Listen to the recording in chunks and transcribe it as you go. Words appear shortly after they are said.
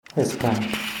Let's pray.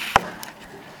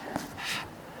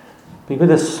 Be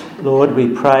with us, Lord, we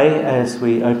pray, as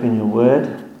we open your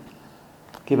word.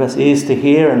 Give us ears to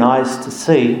hear and eyes to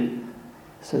see,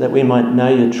 so that we might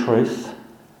know your truth,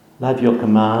 love your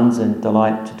commands and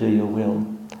delight to do your will.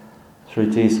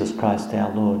 Through Jesus Christ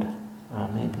our Lord.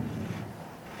 Amen.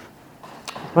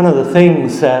 One of the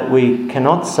things that we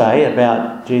cannot say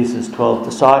about Jesus' 12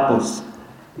 disciples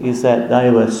is that they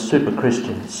were super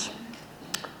Christians.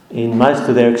 In most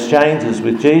of their exchanges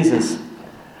with Jesus,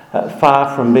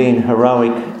 far from being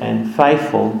heroic and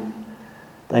faithful,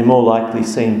 they more likely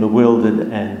seem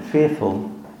bewildered and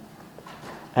fearful.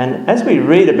 And as we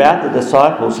read about the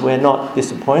disciples, we're not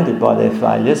disappointed by their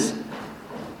failures.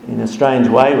 In a strange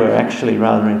way, we're actually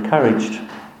rather encouraged.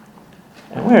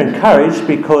 And we're encouraged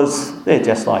because they're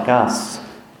just like us.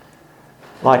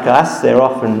 Like us, they're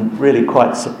often really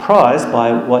quite surprised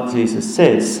by what Jesus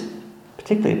says,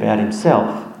 particularly about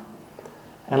himself.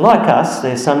 And like us,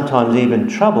 they're sometimes even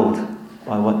troubled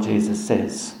by what Jesus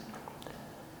says.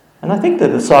 And I think the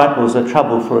disciples are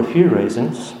troubled for a few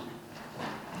reasons.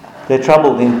 They're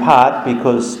troubled in part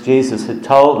because Jesus had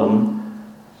told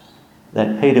them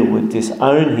that Peter would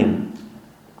disown him.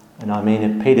 And I mean,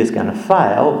 if Peter's going to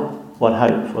fail, what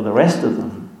hope for the rest of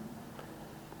them?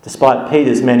 Despite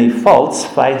Peter's many faults,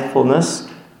 faithfulness,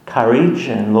 courage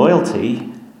and loyalty,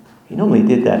 he normally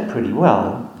did that pretty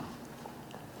well.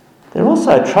 They're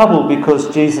also troubled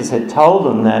because Jesus had told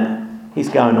them that he's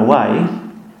going away,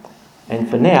 and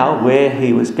for now, where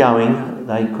he was going,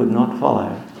 they could not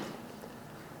follow.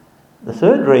 The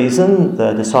third reason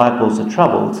the disciples are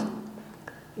troubled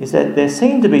is that there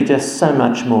seemed to be just so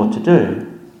much more to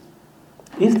do.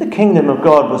 If the kingdom of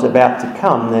God was about to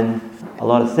come, then a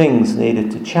lot of things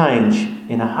needed to change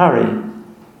in a hurry.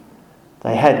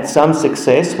 They had some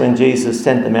success when Jesus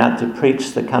sent them out to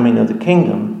preach the coming of the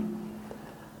kingdom.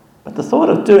 But the thought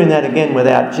of doing that again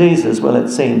without Jesus, well, it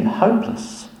seemed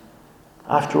hopeless.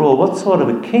 After all, what sort of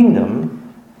a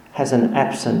kingdom has an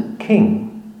absent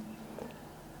king?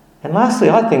 And lastly,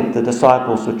 I think the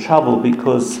disciples were troubled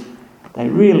because they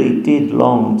really did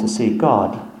long to see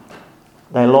God.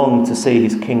 They longed to see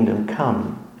his kingdom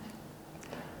come.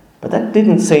 But that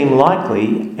didn't seem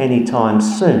likely anytime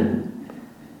soon,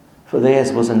 for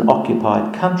theirs was an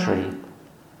occupied country,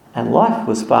 and life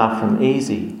was far from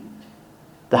easy.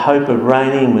 The hope of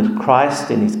reigning with Christ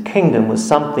in his kingdom was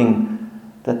something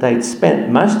that they'd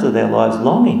spent most of their lives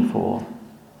longing for.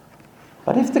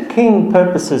 But if the king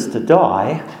purposes to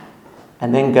die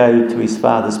and then go to his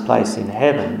Father's place in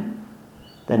heaven,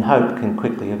 then hope can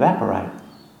quickly evaporate.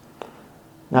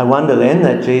 No wonder then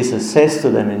that Jesus says to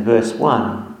them in verse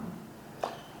 1,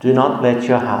 "Do not let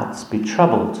your hearts be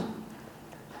troubled."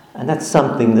 And that's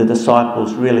something the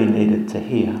disciples really needed to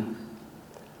hear.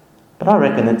 But I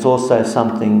reckon it's also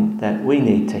something that we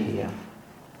need to hear.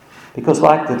 Because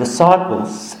like the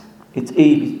disciples, it's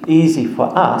easy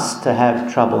for us to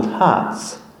have troubled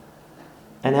hearts.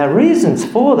 And our reasons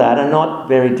for that are not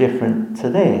very different to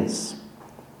theirs.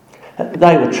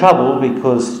 They were troubled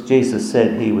because Jesus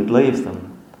said he would leave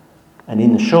them. And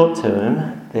in the short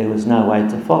term, there was no way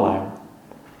to follow.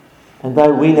 And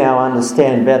though we now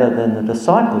understand better than the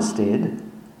disciples did,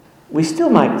 we still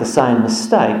make the same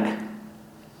mistake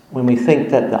when we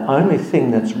think that the only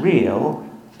thing that's real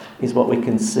is what we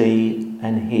can see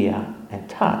and hear and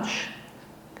touch.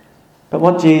 But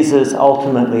what Jesus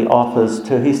ultimately offers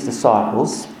to his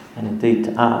disciples, and indeed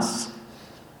to us,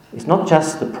 is not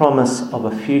just the promise of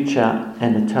a future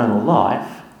and eternal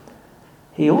life.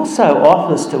 He also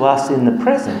offers to us in the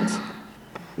present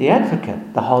the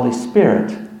Advocate, the Holy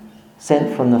Spirit,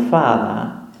 sent from the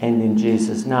Father and in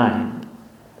Jesus' name.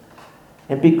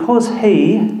 And because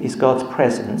he is God's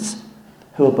presence,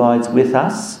 who abides with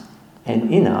us and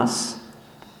in us,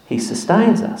 he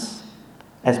sustains us,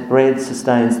 as bread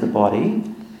sustains the body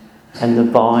and the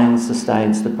vine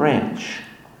sustains the branch.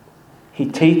 He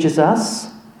teaches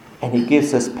us and he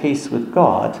gives us peace with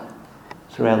God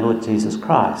through our Lord Jesus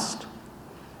Christ.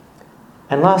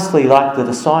 And lastly, like the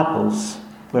disciples,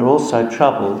 we're also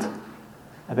troubled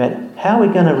about how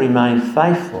we're going to remain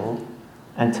faithful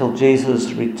until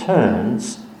Jesus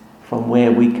returns from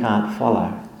where we can't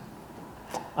follow.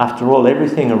 After all,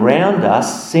 everything around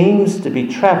us seems to be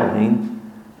travelling,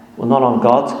 well, not on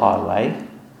God's highway,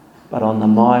 but on the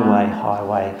my way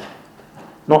highway.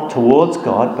 Not towards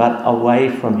God, but away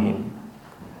from him.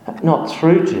 Not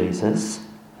through Jesus,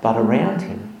 but around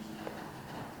him.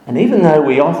 And even though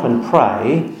we often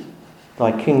pray,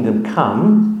 "Thy kingdom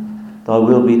come, thy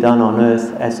will be done on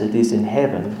earth as it is in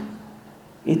heaven,"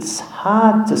 it's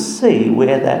hard to see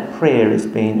where that prayer is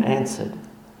being answered.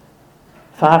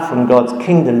 Far from God's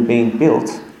kingdom being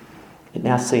built, It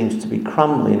now seems to be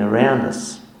crumbling around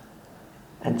us.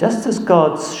 And just as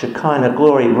God's Shekinah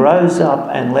glory rose up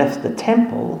and left the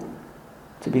temple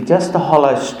to be just a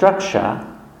hollow structure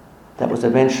that was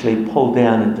eventually pulled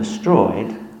down and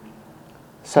destroyed,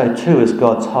 so too as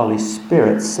God's Holy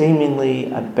Spirit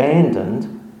seemingly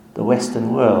abandoned the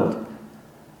Western world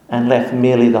and left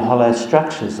merely the hollow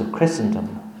structures of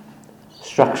Christendom,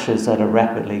 structures that are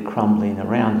rapidly crumbling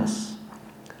around us.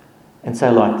 And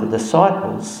so, like the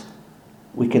disciples,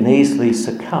 we can easily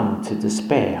succumb to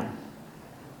despair.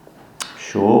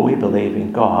 Sure, we believe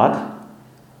in God,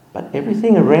 but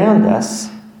everything around us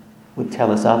would tell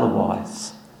us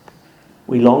otherwise.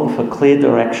 We long for clear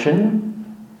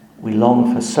direction, we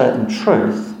long for certain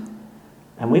truth,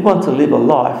 and we want to live a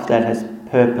life that has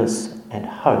purpose and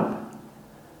hope.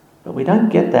 But we don't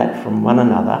get that from one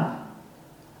another,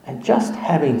 and just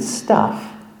having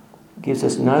stuff gives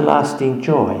us no lasting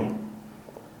joy.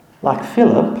 Like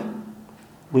Philip,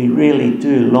 we really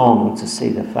do long to see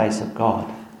the face of God.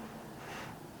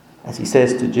 As he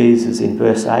says to Jesus in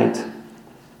verse 8,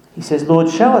 he says, "Lord,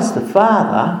 show us the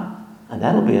Father, and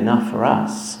that'll be enough for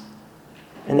us."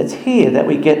 And it's here that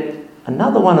we get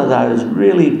another one of those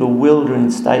really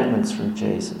bewildering statements from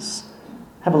Jesus.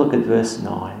 Have a look at verse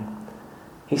 9.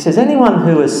 He says, "Anyone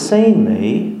who has seen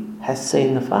me has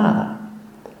seen the Father."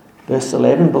 Verse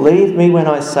 11, "Believe me when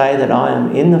I say that I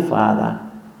am in the Father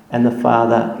and the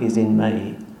Father is in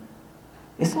me."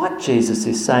 It's like Jesus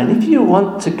is saying, if you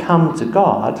want to come to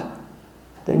God,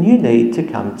 then you need to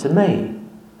come to me,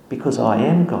 because I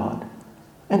am God.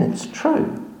 And it's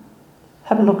true.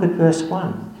 Have a look at verse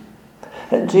 1.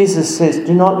 Jesus says,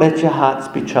 "Do not let your hearts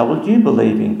be troubled. You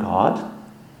believe in God.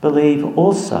 Believe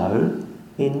also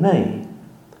in me."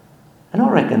 And I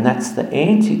reckon that's the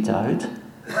antidote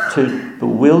to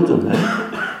bewilderment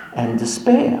and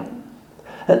despair.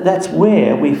 That's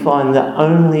where we find the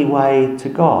only way to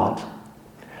God.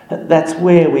 That's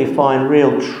where we find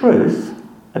real truth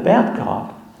about God.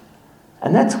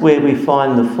 And that's where we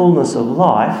find the fullness of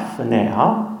life for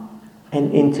now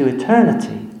and into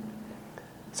eternity.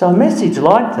 So a message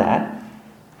like that,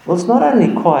 well, it's not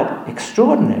only quite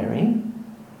extraordinary,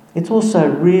 it's also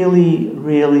really,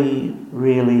 really,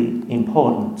 really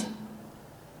important.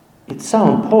 It's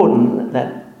so important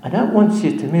that I don't want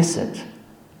you to miss it.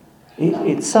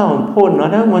 It's so important, I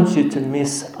don't want you to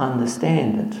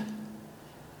misunderstand it.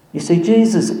 You see,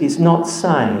 Jesus is not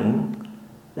saying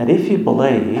that if you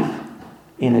believe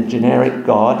in a generic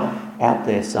God out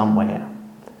there somewhere,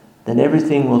 then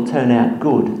everything will turn out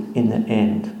good in the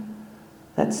end.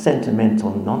 That's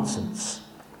sentimental nonsense.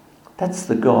 That's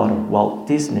the God of Walt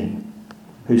Disney,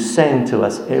 who sang to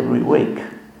us every week.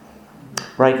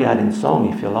 Break out in song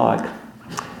if you like.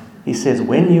 He says,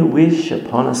 "When you wish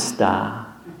upon a star,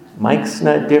 makes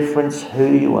no difference who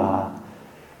you are.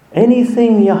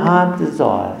 Anything your heart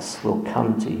desires will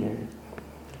come to you."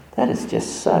 That is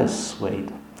just so sweet,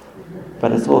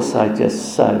 but it's also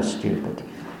just so stupid.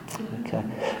 Okay.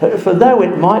 For though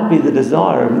it might be the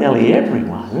desire of nearly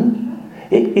everyone,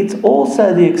 it's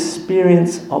also the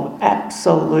experience of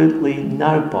absolutely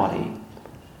nobody.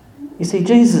 You see,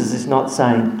 Jesus is not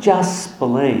saying just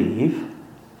believe,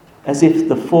 as if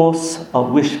the force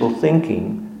of wishful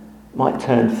thinking might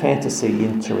turn fantasy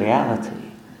into reality.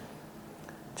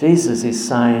 Jesus is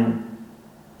saying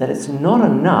that it's not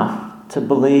enough to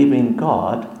believe in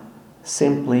God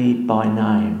simply by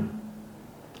name.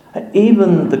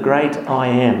 Even the great I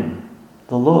Am,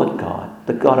 the Lord God,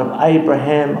 the God of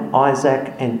Abraham,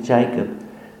 Isaac and Jacob,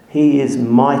 he is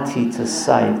mighty to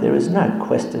save. There is no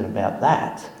question about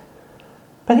that.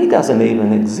 But he doesn't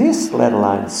even exist, let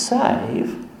alone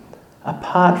save,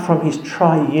 apart from his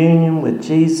triunion with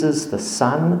Jesus the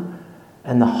Son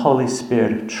and the Holy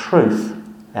Spirit of truth,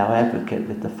 our advocate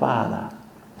with the Father.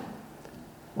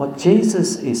 What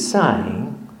Jesus is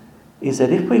saying is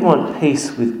that if we want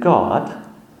peace with God,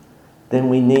 then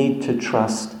we need to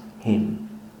trust him,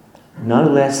 no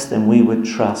less than we would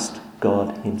trust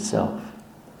God himself.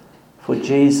 For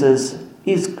Jesus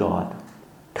is God,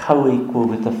 co-equal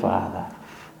with the Father.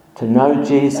 To know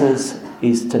Jesus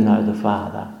is to know the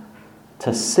Father.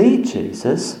 To see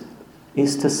Jesus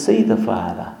is to see the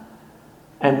Father.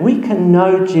 And we can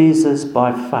know Jesus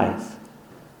by faith.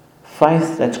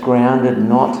 Faith that's grounded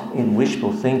not in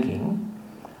wishful thinking,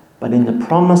 but in the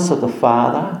promise of the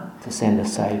Father to send a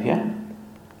Saviour,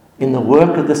 in the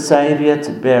work of the Saviour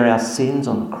to bear our sins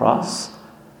on the cross,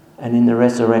 and in the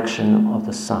resurrection of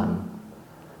the Son,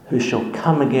 who shall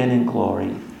come again in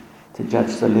glory to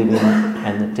judge the living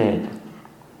and the dead.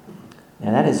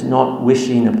 Now that is not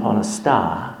wishing upon a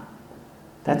star.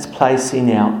 That's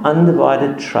placing our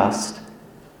undivided trust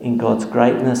in God's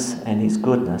greatness and his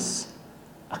goodness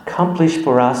accomplished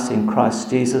for us in Christ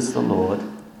Jesus the Lord,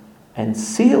 and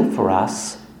sealed for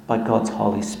us by God's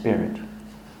Holy Spirit.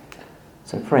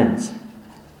 So friends,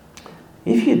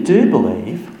 if you do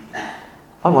believe,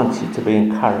 I want you to be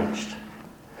encouraged.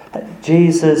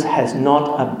 Jesus has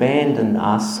not abandoned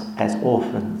us as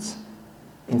orphans.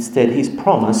 Instead, he's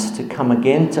promised to come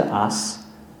again to us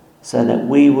so that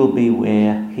we will be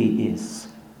where he is.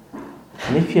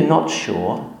 And if you're not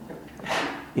sure,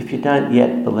 if you don't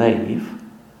yet believe,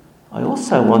 I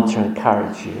also want to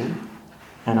encourage you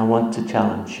and I want to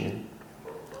challenge you.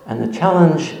 And the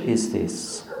challenge is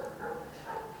this: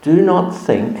 do not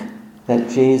think that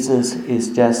Jesus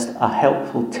is just a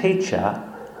helpful teacher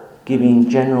giving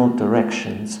general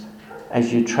directions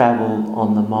as you travel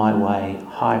on the My Way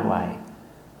highway.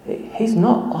 He's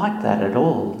not like that at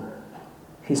all.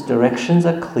 His directions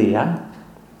are clear,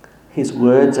 his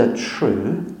words are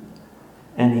true,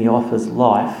 and he offers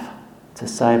life to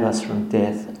save us from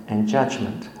death and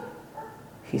judgment.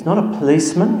 He's not a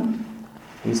policeman,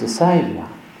 he's a saviour.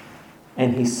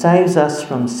 And he saves us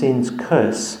from sin's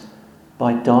curse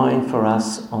by dying for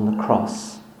us on the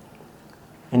cross.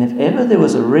 And if ever there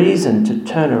was a reason to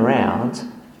turn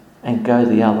around and go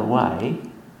the other way,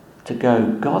 to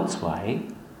go God's way,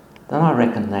 then I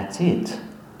reckon that's it.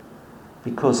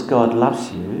 Because God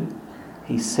loves you,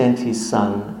 he sent his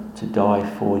Son to die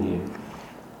for you.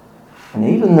 And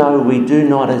even though we do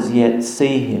not as yet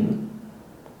see him,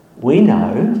 we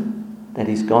know that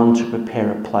he's gone to prepare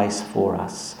a place for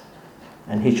us,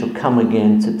 and he shall come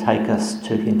again to take us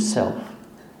to himself.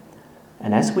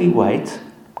 And as we wait,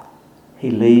 he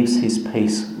leaves his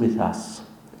peace with us.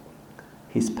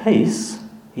 His peace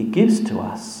he gives to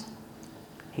us.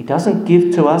 He doesn't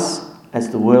give to us as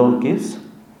the world gives,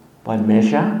 by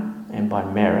measure and by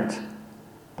merit,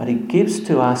 but he gives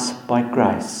to us by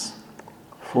grace,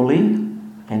 fully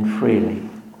and freely.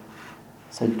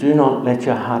 So do not let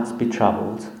your hearts be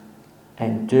troubled,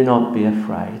 and do not be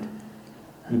afraid.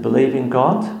 You believe in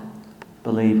God,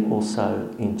 believe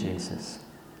also in Jesus.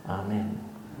 Amen.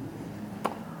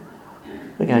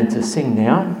 We're going to sing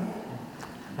now,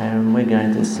 and we're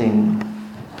going to sing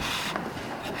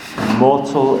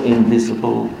Immortal,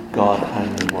 Invisible, God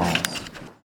Only Wise.